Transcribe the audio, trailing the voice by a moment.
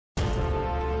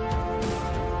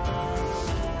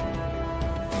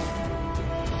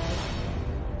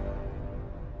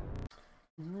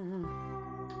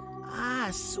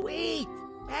sweet.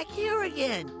 Back here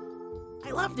again.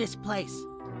 I love this place.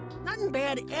 Nothing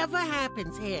bad ever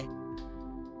happens here.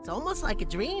 It's almost like a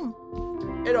dream.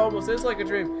 It almost is like a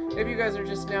dream. If you guys are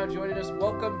just now joining us,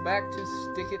 welcome back to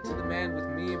Stick It to the Man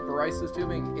with me,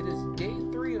 BryceIsTubing. It is day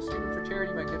 3 of streaming for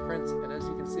charity, my good friends, and as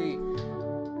you can see,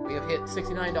 we have hit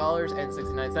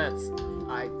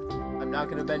 $69.69. I'm not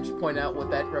going to point out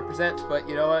what that represents, but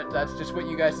you know what? That's just what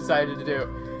you guys decided to do.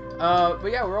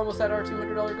 But yeah, we're almost at our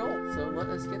 $200 goal, so let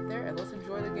us get there and let's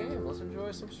enjoy the game. Let's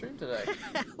enjoy some stream today.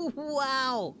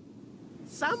 Wow.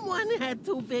 Someone had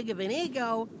too big of an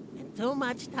ego and too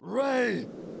much time. Ray,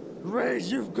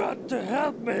 you've got to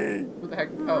help me. What the heck?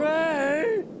 Oh.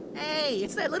 Ray! Hey,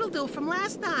 it's that little dude from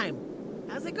last time.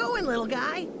 How's it going, little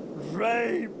guy?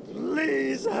 Ray,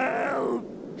 please help.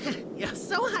 You're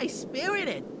so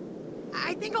high-spirited.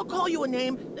 I think I'll call you a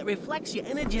name that reflects your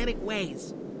energetic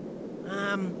ways.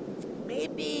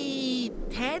 Maybe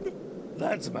Ted?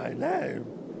 That's my name.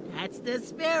 That's the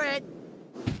spirit.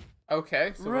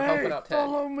 Okay, so we're Ray, helping out Ted.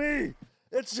 follow me.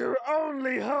 It's your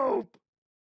only hope.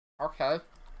 Okay.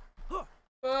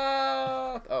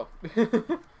 Oh.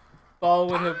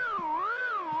 Following him.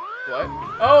 What?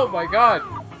 Oh my god!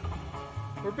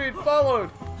 We're being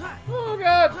followed! Oh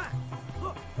god!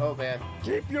 Oh man.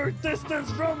 Keep your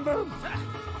distance from them.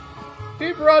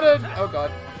 Keep running! Oh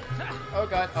god. Oh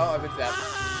god. Oh, I've been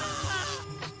zapped.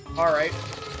 Alright.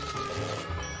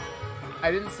 I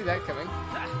didn't see that coming.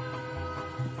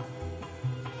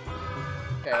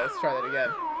 Okay, let's try that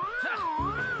again.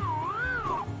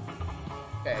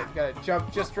 Okay, gotta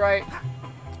jump just right.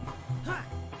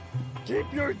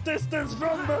 Keep your distance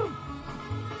from them.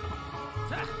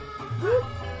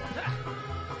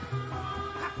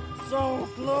 So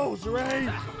close, Ray.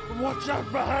 Watch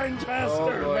out behind you,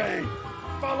 Master Ray.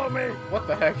 Follow me. What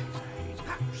the heck?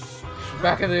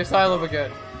 Back in the asylum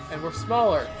again. And we're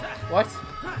smaller. What?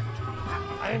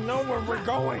 I know where we're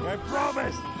going, I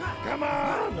promise. Come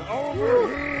on, over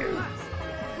here.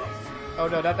 Oh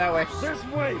no, not that way. This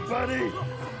way, buddy.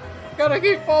 Gotta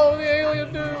keep following the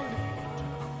alien dude.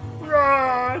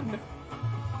 Run!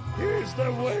 Here's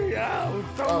the way out.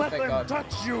 Don't let them God.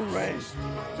 touch you, Ray.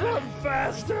 Run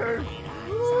faster.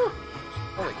 Woo.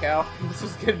 Holy cow, this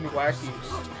is getting wacky.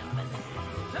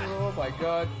 Oh my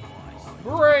god.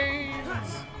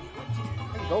 Brains!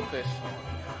 And goldfish.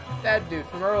 That dude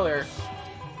from earlier.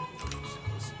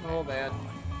 Oh man.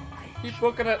 Keep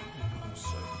booking it.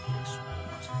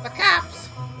 The cops!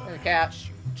 And a cat.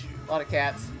 A lot of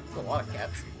cats. It's a lot of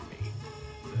cats.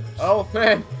 Oh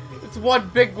man, it's one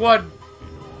big one.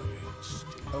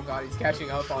 Oh god, he's catching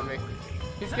up on me.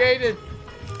 He's gated.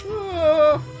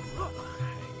 Oh.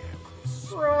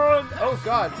 Run! Oh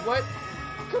god, what?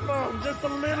 Come on, just a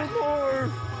little more.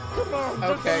 Come on,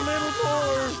 just a little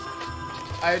more.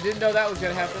 I didn't know that was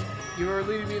gonna happen. You were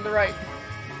leading me in the right.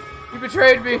 You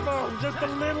betrayed me. Come on, just a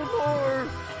little more.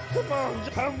 Come on,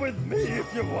 come with me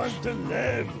if you want to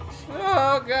live.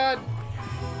 Oh god.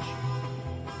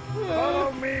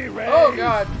 Follow me, Ray. Oh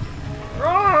god.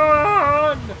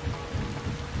 Run!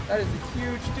 That is a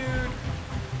huge dude.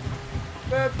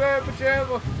 Bad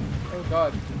pajama. Oh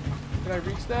god. Can I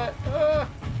reach that?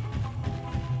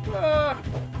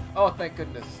 Oh, thank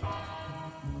goodness.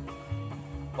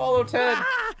 Follow Ted.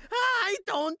 I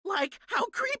don't like how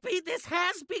creepy this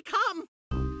has become.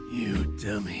 You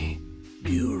dummy.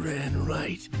 You ran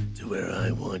right to where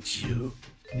I want you.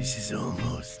 This is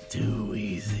almost too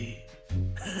easy.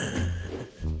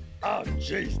 Oh,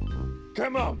 jeez.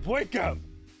 Come on, wake up.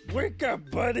 Wake up,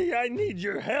 buddy. I need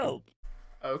your help.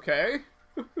 Okay.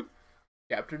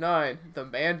 Chapter 9, The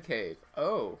Man Cave.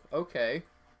 Oh, okay.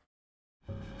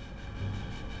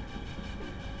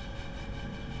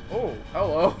 Oh,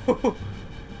 hello.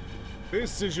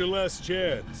 This is your last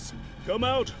chance. Come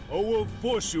out, or we'll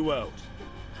force you out.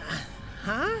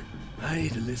 Huh? I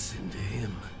need to listen to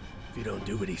him. If you don't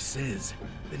do what he says,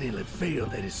 then he'll have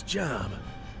failed at his job.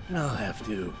 And I'll have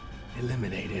to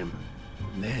eliminate him.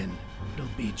 And then it'll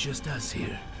be just us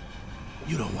here.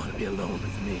 You don't want to be alone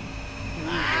with me.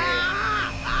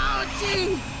 Oh,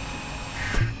 jeez!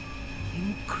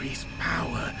 Increase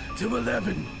power to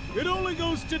 11. It only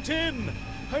goes to 10.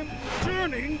 I'm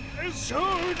turning as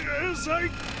hard as I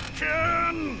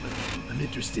can. I'm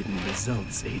interested in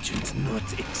results, Agent,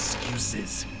 not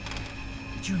excuses.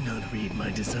 Did you not read my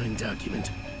design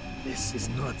document? This is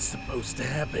not supposed to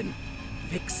happen.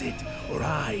 Fix it, or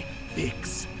I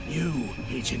fix you,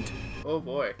 Agent. Oh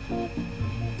boy.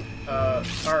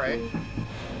 Alright.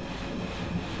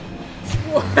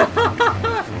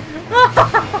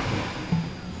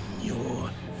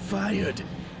 You're fired.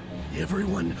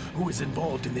 Everyone who is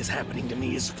involved in this happening to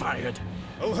me is fired.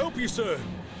 I'll help you, sir.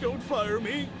 Don't fire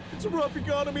me. It's a rough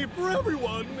economy for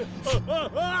everyone. Oh my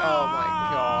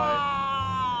god.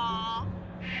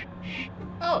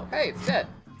 Oh, hey, it's dead.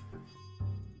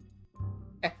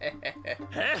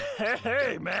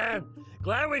 Hey, man.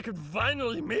 Glad we could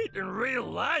finally meet in real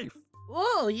life.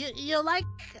 Whoa, you're like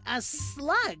a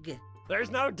slug. There's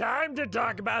no time to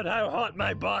talk about how hot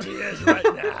my body is right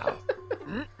now.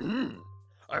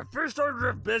 Our first order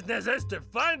of business is to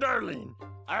find Arlene.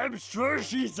 I'm sure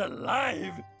she's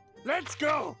alive. Let's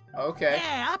go. Okay.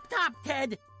 Yeah, up top,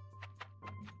 Ted.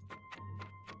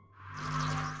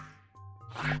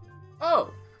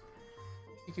 Oh.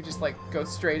 You can just, like, go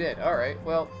straight in. Alright,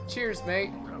 well, cheers,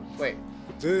 mate. Wait.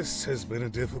 This has been a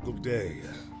difficult day.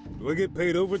 Do I get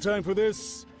paid overtime for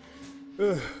this?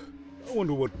 I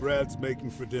wonder what Brad's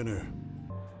making for dinner.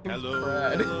 Hello.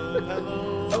 Brad.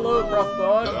 Hello. Hello, rough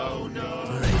bud. Oh, no.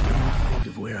 Alright, don't think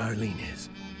of where Arlene is.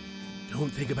 Don't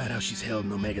think about how she's held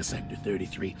in Omega Sector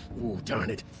 33. Ooh, darn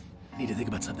it. I need to think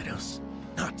about something else.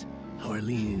 Not how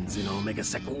Arlene's in Omega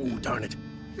Sector. Ooh, darn it.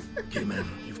 Okay, man,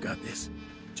 you've got this.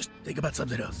 Just think about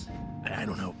something else. I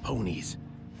don't know, ponies.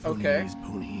 Okay.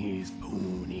 Ponies.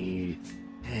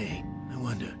 Hey, I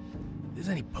wonder if there's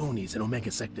any ponies in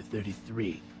Omega Sector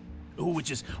 33. Oh,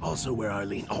 which is also where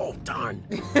Arlene. Oh, darn.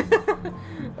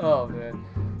 Oh, man.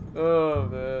 Oh,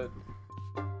 man.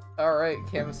 Alright,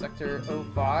 Canvas Sector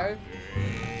 05.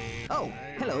 Oh,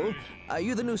 hello. Are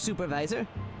you the new supervisor?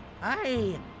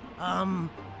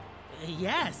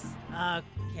 Yes.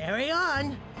 Carry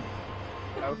on.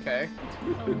 Okay.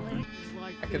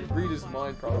 I can read his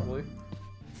mind, probably.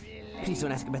 Please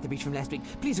don't ask about the breach from last week.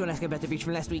 Please don't ask about the breach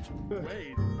from last week.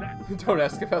 Don't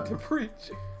ask about the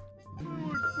breach.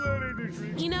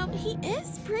 You know, he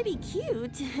is pretty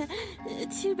cute.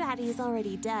 Too bad he's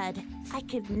already dead. I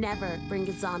could never bring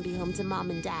a zombie home to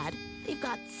Mom and Dad. They've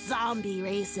got zombie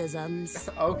racisms.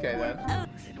 Okay, then.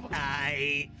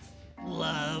 I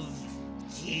love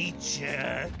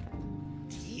teacher.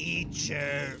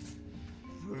 Teacher.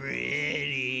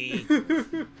 Pretty.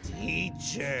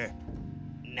 Teacher.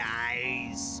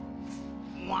 Nice.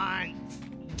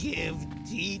 Give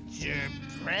teacher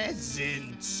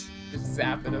presents. Just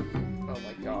zapping him. Oh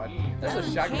my god. There's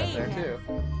a shotgun there, too.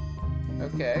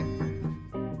 Okay.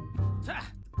 Okay,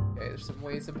 there's some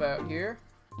ways about here.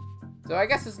 So I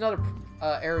guess it's another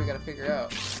area we gotta figure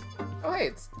out. Oh, hey,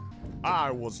 it's...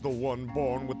 I was the one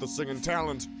born with the singing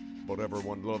talent, but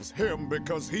everyone loves him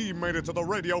because he made it to the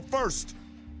radio first.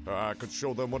 I could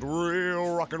show them what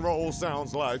real rock and roll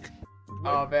sounds like.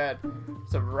 Oh, man.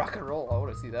 Some rock and roll. I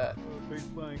want to see that.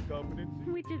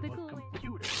 Which is a cool way.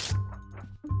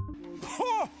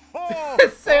 Ho, ho,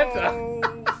 It's Santa. ho.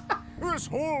 This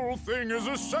whole thing is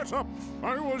a setup.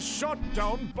 I was shot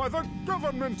down by the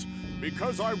government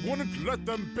because I wouldn't let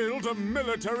them build a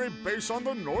military base on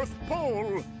the North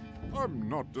Pole. I'm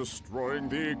not destroying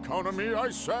the economy, I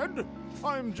said.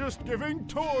 I'm just giving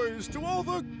toys to all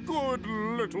the good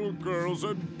little girls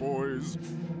and boys.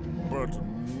 But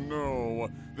no,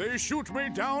 they shoot me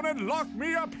down and lock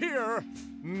me up here.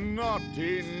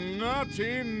 Naughty,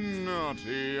 naughty,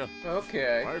 naughty.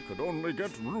 Okay. I could only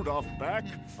get Rudolph back.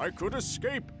 I could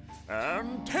escape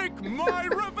and take my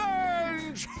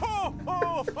revenge. Ho,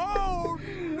 ho, ho,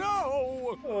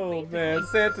 no. Oh, man.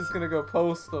 Santa's gonna go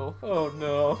postal. Oh,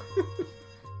 no.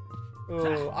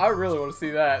 Oh, I really want to see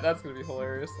that. That's gonna be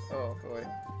hilarious. Oh, boy.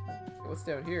 What's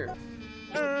down here?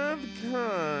 Of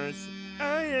course.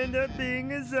 I end up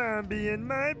being a zombie and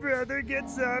my brother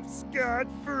gets off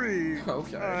scot-free.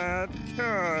 Okay. Of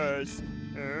course.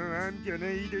 Oh, I'm gonna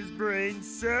eat his brain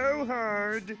so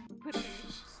hard.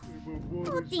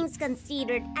 All things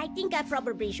considered, I think I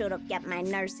probably should have kept my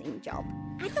nursing job.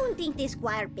 I don't think this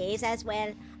choir pays as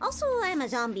well. Also, I'm a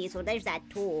zombie, so there's that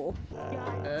too.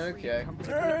 Okay.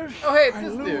 First, Oh, hey, it's I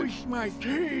this dude. lose my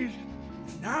teeth.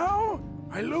 Now,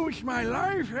 I lose my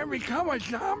life and become a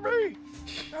zombie?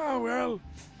 Oh, well,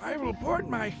 I will put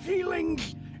my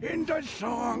feelings into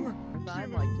song. I'd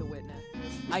like to witness.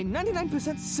 I'm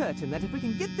 99% certain that if we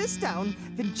can get this down,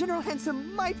 then General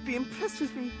Handsome might be impressed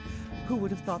with me. Who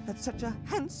would have thought that such a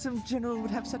handsome general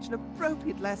would have such an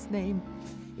appropriate last name?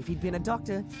 If he'd been a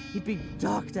doctor, he'd be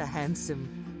Dr. Handsome.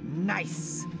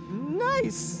 Nice.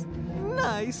 Nice.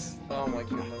 Nice. Oh, my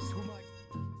goodness.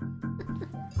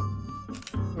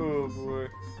 Oh, boy.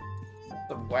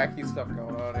 Some wacky stuff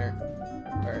going on here.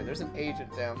 Alright, there's an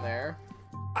agent down there.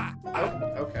 Oh,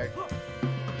 okay.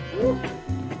 Woo.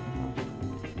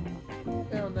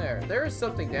 Down there. There is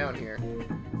something down here.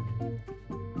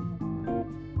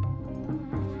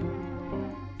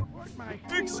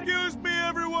 Excuse me,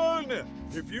 everyone!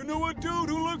 If you know a dude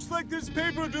who looks like this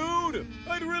paper dude,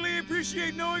 I'd really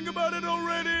appreciate knowing about it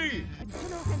already!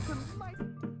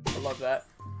 I love that.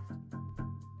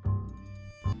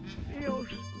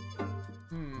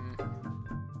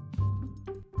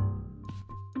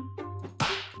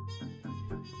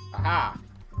 Aha!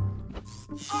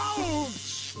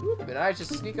 Ouch! But I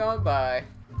just sneak on by.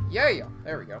 Yeah,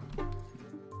 there we go.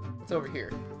 What's over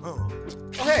here? Oh,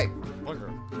 hey!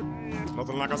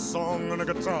 Nothing like a song and a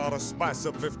guitar to spice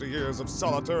up 50 years of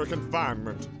solitary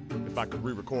confinement. If I could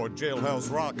re-record Jailhouse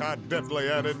Rock, I'd definitely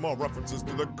added more references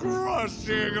to the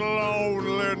crushing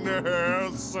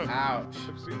loneliness. Ouch.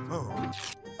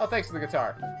 Oh, thanks for the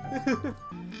guitar.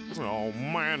 Oh,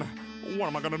 man. What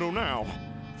am I gonna do now?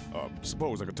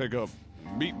 Suppose I could take up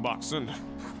beatboxing.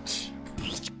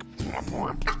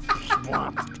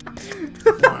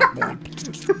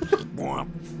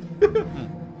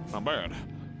 Not bad.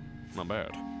 Not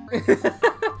bad.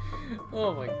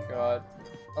 Oh my god.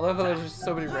 I love how there's just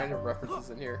so many random references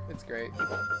in here. It's great.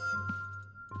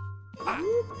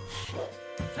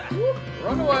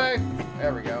 Run away!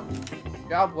 There we go.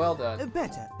 Job well done.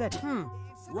 Better.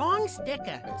 Wrong sticker.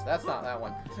 Okay, so that's not that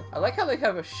one. I like how they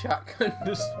have a shotgun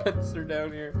dispenser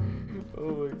down here.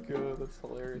 Oh my god, that's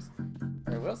hilarious.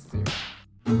 Alright, what else is here?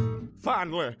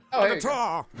 Finally, Oh, a here you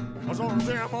guitar.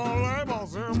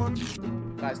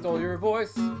 I stole your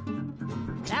voice.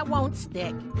 That won't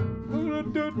stick.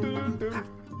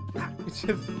 It's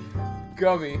just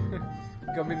Gummy.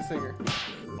 Gummy the singer.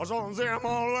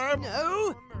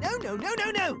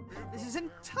 No. This is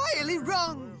entirely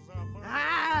wrong.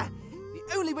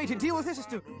 The only way to deal with this is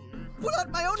to pull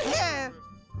out my own hair.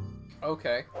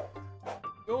 Okay.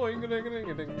 Whatever.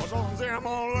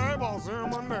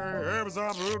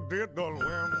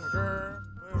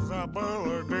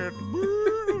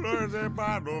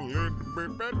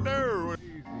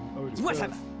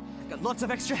 I've got lots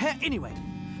of extra hair anyway.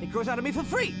 It grows out of me for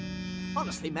free.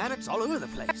 Honestly, man, it's all over the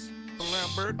place.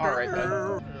 Alright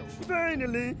then.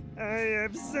 Finally, I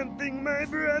have something my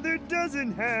brother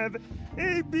doesn't have.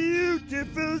 A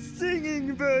beautiful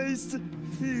singing voice.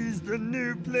 He's the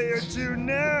new player 2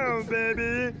 now,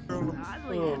 baby. All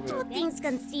things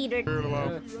considered.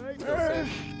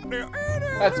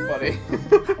 That's funny.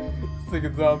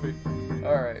 Singing zombie.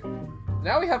 Alright.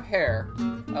 Now we have hair.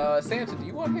 Santa, do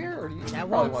you want hair, or do you That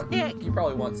probably won't want? stick. You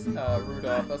probably want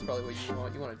Rudolph. That's probably what you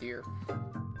want. You want a deer.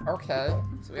 Okay.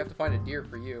 So we have to find a deer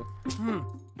for you. No,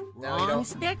 you Wrong don't.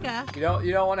 sticker.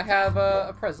 You don't want to have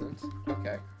a present.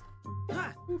 Okay.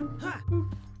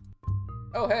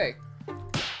 Oh hey.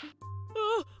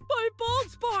 My bald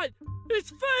spot!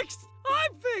 It's fixed!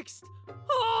 I'm fixed!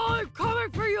 Oh, I'm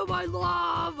coming for you, my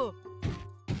love!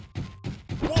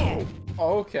 Whoa!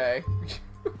 Okay.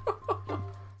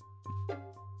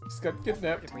 Just got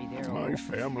kidnapped. My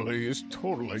family is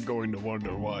totally going to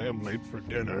wonder why I'm late for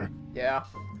dinner. Yeah.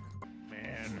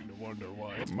 Man, I wonder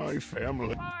why my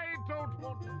family...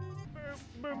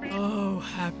 Oh,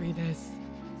 happiness.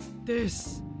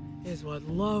 This is what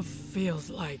love feels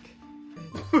like.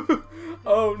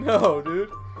 Oh no,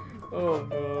 dude. Oh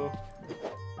no.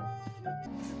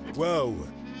 Wow.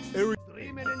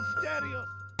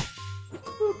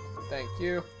 Thank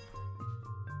you.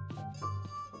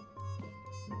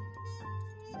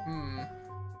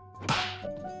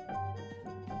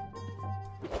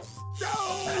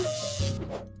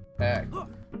 Back.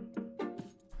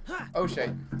 Oh shit.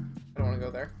 I don't want to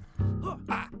go there.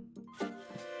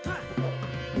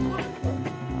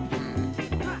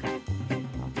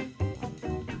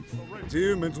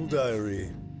 Dear Mental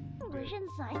Diary. I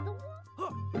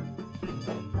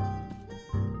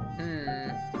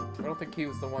don't think he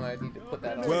was the one I need to put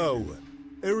that on. Wow.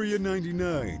 Area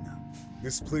 99.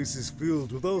 This place is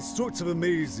filled with all sorts of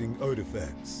amazing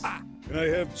artifacts. And I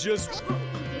have just...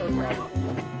 Oh god.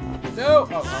 No!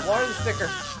 Oh, I wanted the sticker.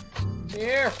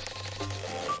 Here!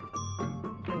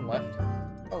 Turn left.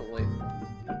 Probably.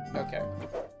 Okay.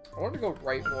 I wanted to go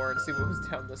right more and see what was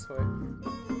down this way.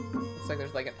 Looks like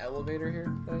there's like an elevator here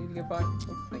that I need to get by. Oh,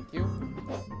 thank you.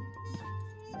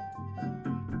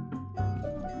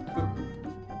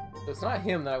 So it's not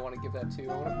him that I want to give that to.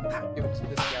 I want to give it to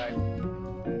this guy.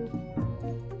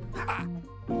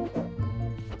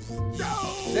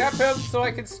 Zap him so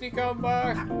I can sneak on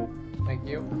by. Thank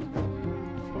you.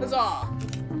 Huzzah!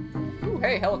 Ooh,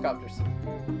 hey, helicopters.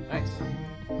 Nice.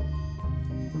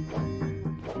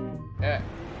 Yeah.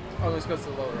 Oh, this goes to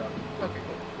the lower up. Okay,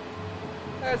 cool.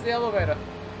 There's the elevator.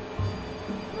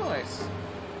 Nice.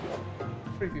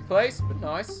 Creepy place, but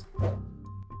nice.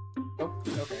 Oh,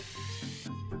 okay.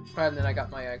 And then I got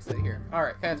my exit here.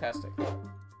 Alright, fantastic.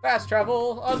 Fast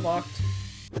travel unlocked.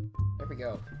 There we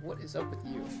go. What is up with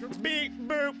you? Beep,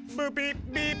 boop, boop, beep,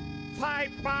 beep.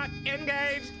 Pipe bot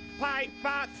engaged. Pipe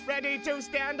bot ready to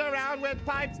stand around with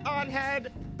pipes on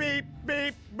head. Beep,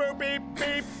 beep, boop, beep,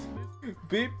 beep.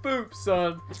 Beep boop,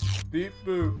 son. Beep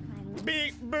boop.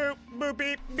 Beep, boop, boop,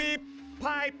 beep, beep.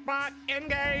 Pipe bot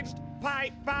engaged.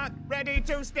 Pipe bot ready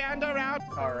to stand around.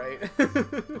 Alright.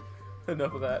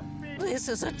 Enough of that. This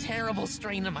is a terrible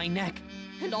strain on my neck,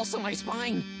 and also my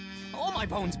spine. All my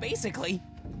bones, basically.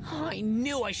 Oh, I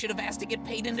knew I should have asked to get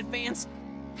paid in advance,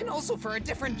 and also for a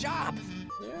different job.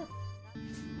 Yeah.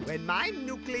 When my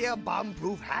nuclear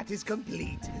bomb-proof hat is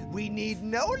complete, we need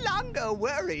no longer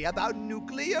worry about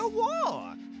nuclear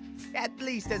war. At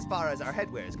least as far as our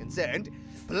headwear is concerned.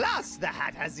 Plus, the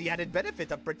hat has the added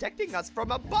benefit of protecting us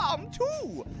from a bomb,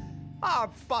 too.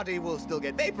 Our body will still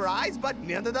get vaporized, but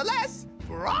nonetheless,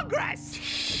 progress!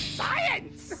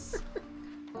 Science!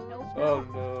 Oh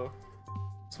no.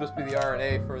 It's supposed to be the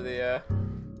RNA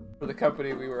for the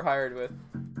company we were hired with.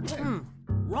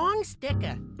 Wrong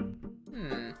sticker.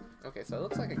 Okay, so it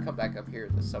looks like I come back up here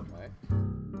the subway.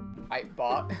 I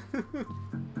bought.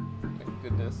 My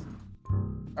goodness.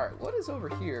 Alright, what is over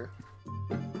here?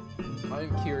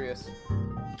 I'm curious.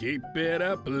 Keep it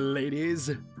up,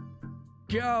 ladies.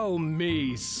 Call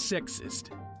me sexist,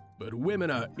 but women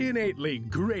are innately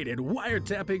great at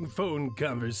wiretapping phone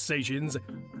conversations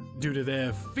due to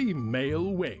their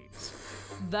female ways.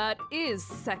 That is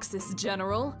sexist,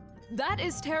 General. That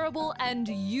is terrible, and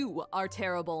you are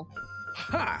terrible.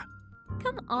 Ha!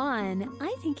 Come on,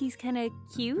 I think he's kinda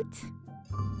cute.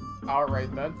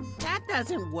 Alright then. That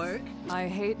doesn't work. I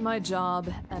hate my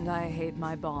job, and I hate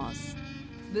my boss.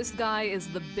 This guy is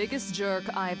the biggest jerk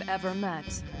I've ever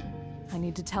met. I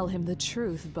need to tell him the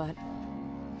truth, but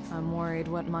I'm worried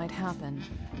what might happen.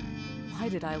 Why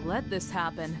did I let this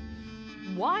happen?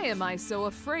 Why am I so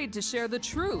afraid to share the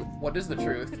truth? What is the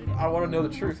truth? I want to know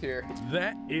the truth here.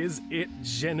 That is it,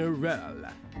 General.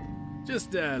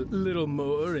 Just a little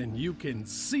more and you can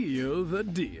seal the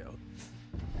deal.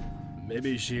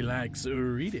 Maybe she likes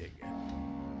reading.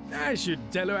 I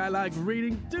should tell her I like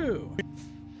reading too.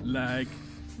 Like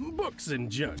books and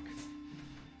junk.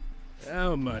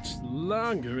 How much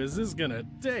longer is this gonna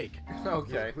take?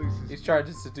 Okay, he's trying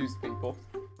to seduce people.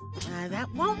 That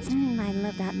won't. I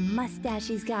love that mustache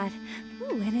he's got.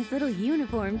 Ooh, and his little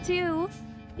uniform, too.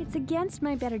 It's against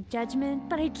my better judgment,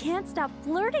 but I can't stop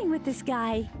flirting with this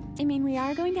guy. I mean, we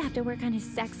are going to have to work on his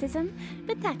sexism,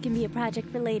 but that can be a project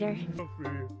for later.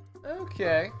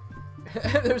 Okay.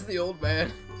 There's the old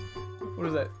man. What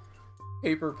is that?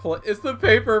 Paper plane. It's the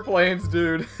paper planes,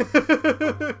 dude.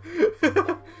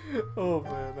 Oh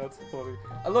man, that's funny.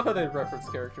 I love how they reference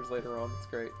characters later on. It's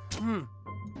great.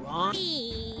 Wrong.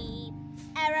 Beep.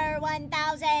 Error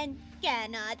 1000.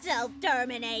 Cannot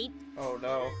self-terminate. Oh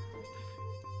no.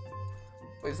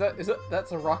 Wait,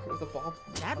 that's a rocket with a bomb?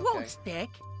 That won't stick.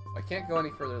 I can't go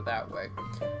any further that way.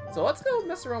 So let's go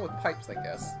mess around with pipes, I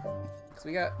guess. Cause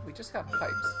we just got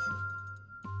pipes.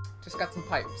 Just got some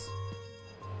pipes.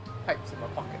 Pipes in my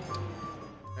pocket.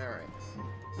 Alright.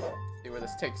 See where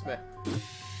this takes me.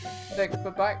 Take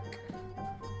me back.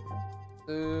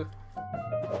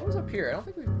 What was up here? I don't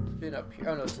think we've been up here.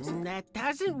 Oh no, that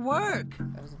doesn't work.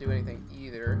 That doesn't do anything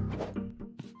either.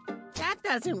 That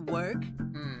doesn't work.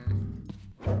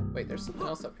 Wait, there's something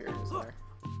else up here, isn't there?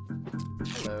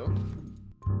 Hello?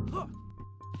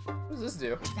 What does this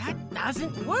do? That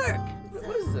doesn't work.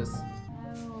 What is this?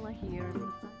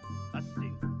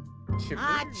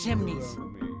 Chimney? Chimneys.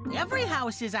 Every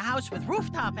house is a house with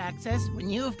rooftop access when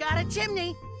you've got a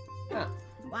chimney. Huh.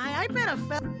 Why, I bet a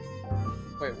fella...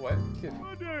 Wait, what? Kid.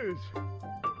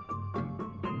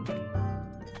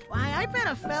 Why, I bet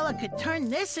a fella could turn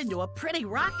this into a pretty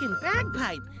rockin'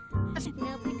 bagpipe.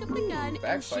 Now pick up the gun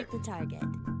and shoot the target.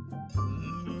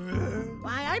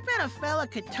 Why, I bet a fella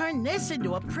could turn this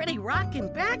into a pretty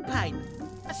rockin' bagpipe.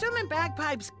 Assuming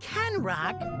bagpipes can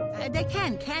rock, they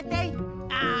can, can't they?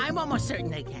 I'm almost certain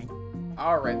they can.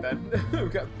 Alright then,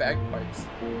 we've got bagpipes.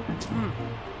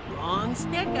 Wrong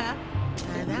sticker.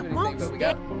 That won't but stick. we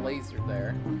got laser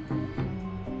there.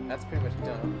 That's pretty much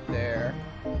done up there.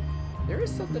 There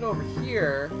is something over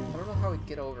here. I don't know how we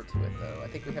get over to it though. I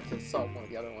think we have to solve one of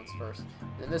the other ones first.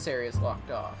 And this area is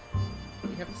locked off.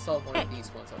 We have to solve one of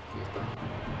these ones up here.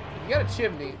 You got a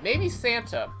chimney. Maybe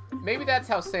Santa. Maybe that's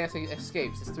how Santa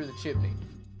escapes, is through the chimney.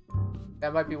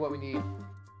 That might be what we need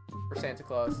for Santa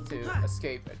Claus to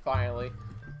escape and finally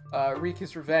wreak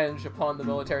his revenge upon the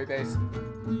military base.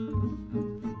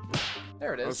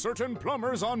 There it is. A certain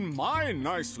plumber's on my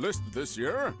nice list this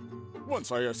year.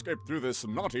 Once I escape through this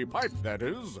naughty pipe, that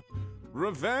is.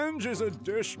 Revenge is a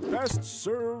dish best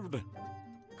served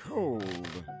cold.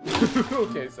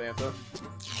 Okay, Santa.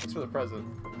 Thanks for the present.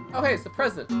 Oh, hey, it's the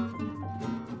present.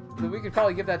 Then we could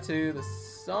probably give that to the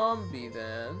zombie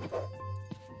then.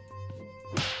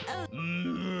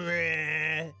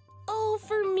 Oh,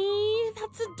 for me?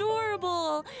 That's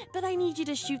adorable. But I need you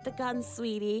to shoot the gun,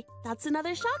 sweetie. That's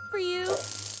another shot for you.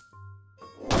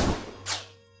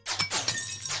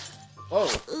 Whoa.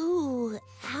 Ooh,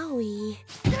 owie.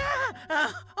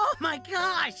 Oh my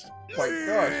gosh! Oh my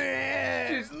gosh.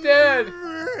 She's dead!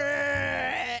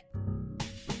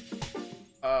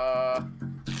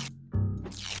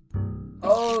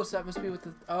 Oh, so that must be with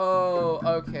the... Oh,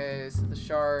 okay, so the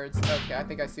shards. Okay, I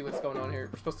think I see what's going on here.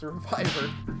 We're supposed to revive her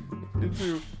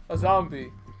into a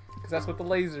zombie. Because that's what the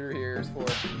laser here is for.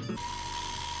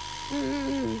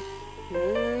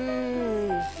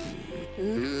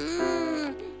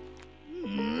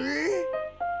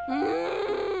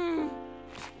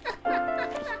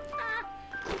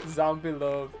 Zombie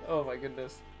love. Oh my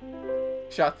goodness.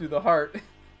 Shot through the heart.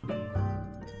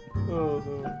 Oh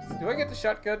no. Do I get the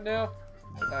shotgun now?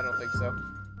 I don't think so.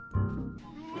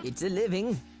 It's a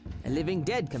living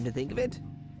dead, come to think of it.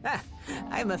 Ah,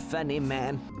 I'm a funny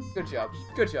man. Good job.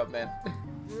 Good job, man.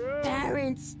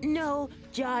 Parents, no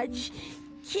judge.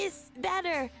 Kiss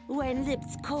better when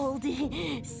lips cold.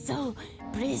 So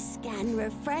brisk and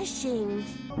refreshing.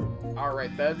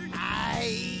 Alright then.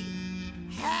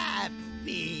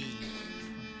 Happy.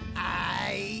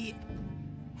 I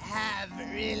have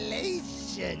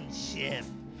relationship.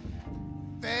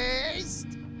 First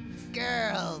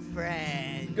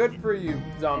girlfriend. Good for you,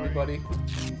 zombie buddy.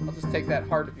 I'll just take that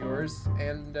heart of yours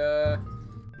and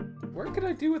what can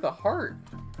I do with a heart?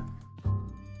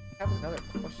 I have another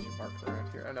question mark around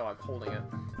here. Oh no, I'm holding it.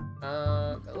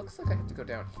 It looks like I have to go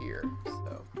down here.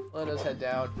 So let us head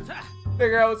down.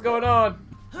 Figure out what's going on.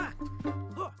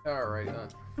 Alright then.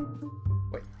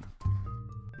 Wait.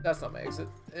 That's not my exit.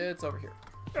 It's over here.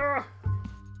 Ah!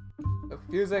 So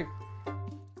confusing.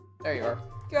 There you are.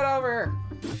 Get over here.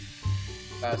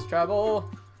 Fast travel.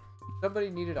 Somebody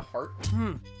needed a heart.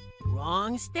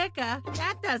 Wrong sticker.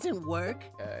 That doesn't work.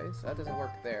 Okay, so that doesn't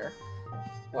work there.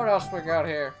 What else we got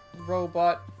here?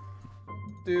 Robot.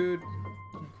 Dude.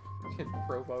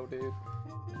 Robo dude.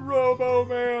 Robo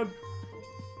man.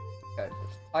 Okay,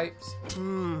 there's pipes.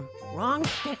 Wrong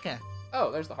sticker. Oh,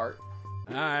 there's the heart.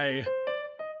 I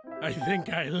think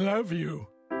I love you.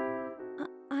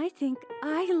 I think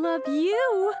I love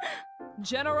you.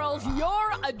 General,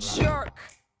 you're a jerk.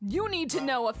 You need to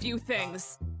know a few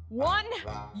things. 1,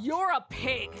 you're a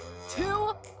pig.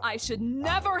 2, I should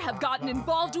never have gotten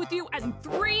involved with you. And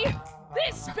 3,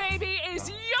 this baby is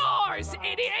yours,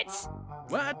 idiot!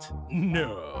 What?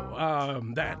 No,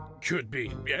 that could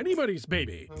be anybody's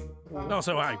baby.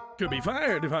 Also, I could be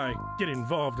fired if I get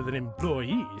involved with an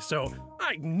employee, so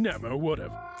I never would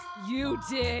have. You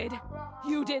did.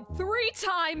 You did 3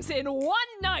 times in 1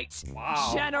 night,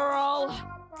 Wow. General.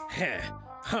 Heh.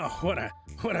 Oh, what a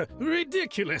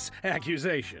ridiculous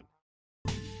accusation.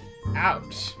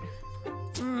 Ouch.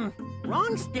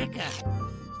 Wrong sticker.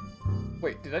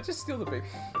 Wait, did I just steal the baby?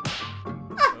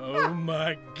 Oh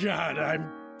my god,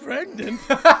 I'm pregnant.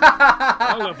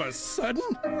 All of a sudden?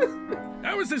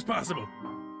 How is this possible?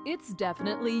 It's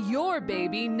definitely your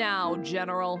baby now,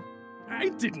 General. I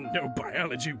didn't know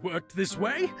biology worked this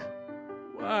way.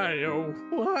 Why, oh,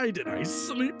 why did I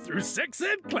sleep through sex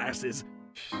ed classes?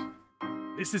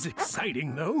 This is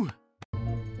exciting, though.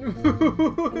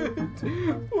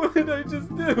 What did I just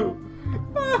do?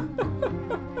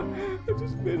 I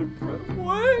just made a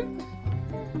what?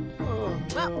 Oh,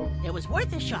 Well, no. it was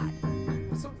worth a shot.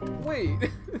 So,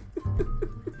 wait.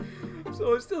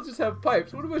 So I still just have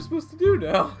pipes. What am I supposed to do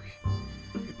now?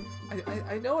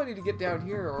 I know I need to get down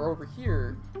here or over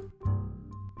here.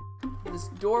 This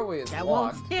doorway is That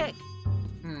locked. won't stick.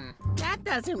 That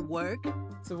doesn't work.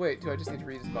 So wait, do I just need to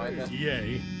read his mind then?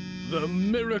 Yay, the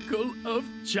miracle of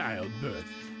childbirth.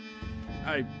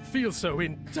 I feel so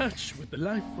in touch with the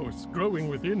life force growing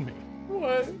within me.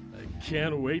 What? I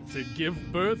can't wait to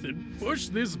give birth and push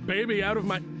this baby out of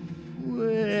my...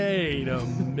 Wait a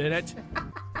minute.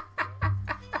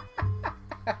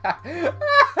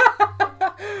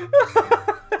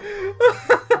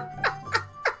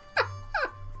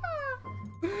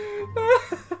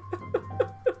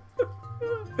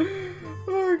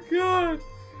 Oh god!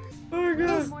 Oh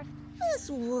god! This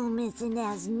womb isn't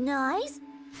as nice.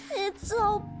 It's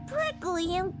so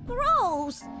prickly and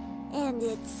gross. And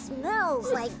it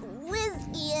smells like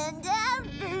whiskey and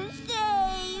aftershave.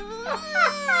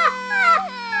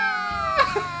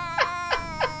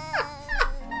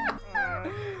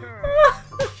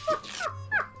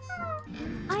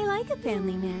 I like a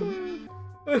family man.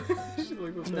 She looks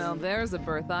political thing. Now there's a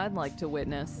birth I'd like to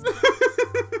witness.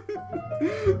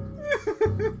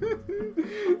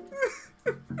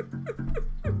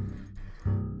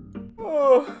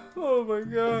 Oh my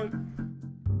god.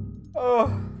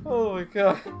 Oh my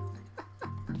god.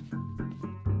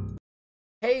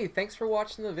 Hey, thanks for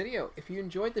watching the video. If you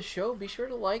enjoyed the show, be sure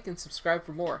to like and subscribe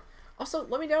for more. Also,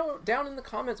 let me know down in the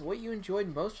comments what you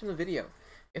enjoyed most from the video.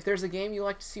 If there's a game you'd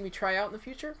like to see me try out in the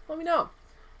future, let me know.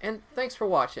 And thanks for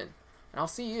watching. And I'll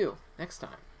see you next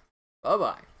time.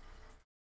 Bye-bye.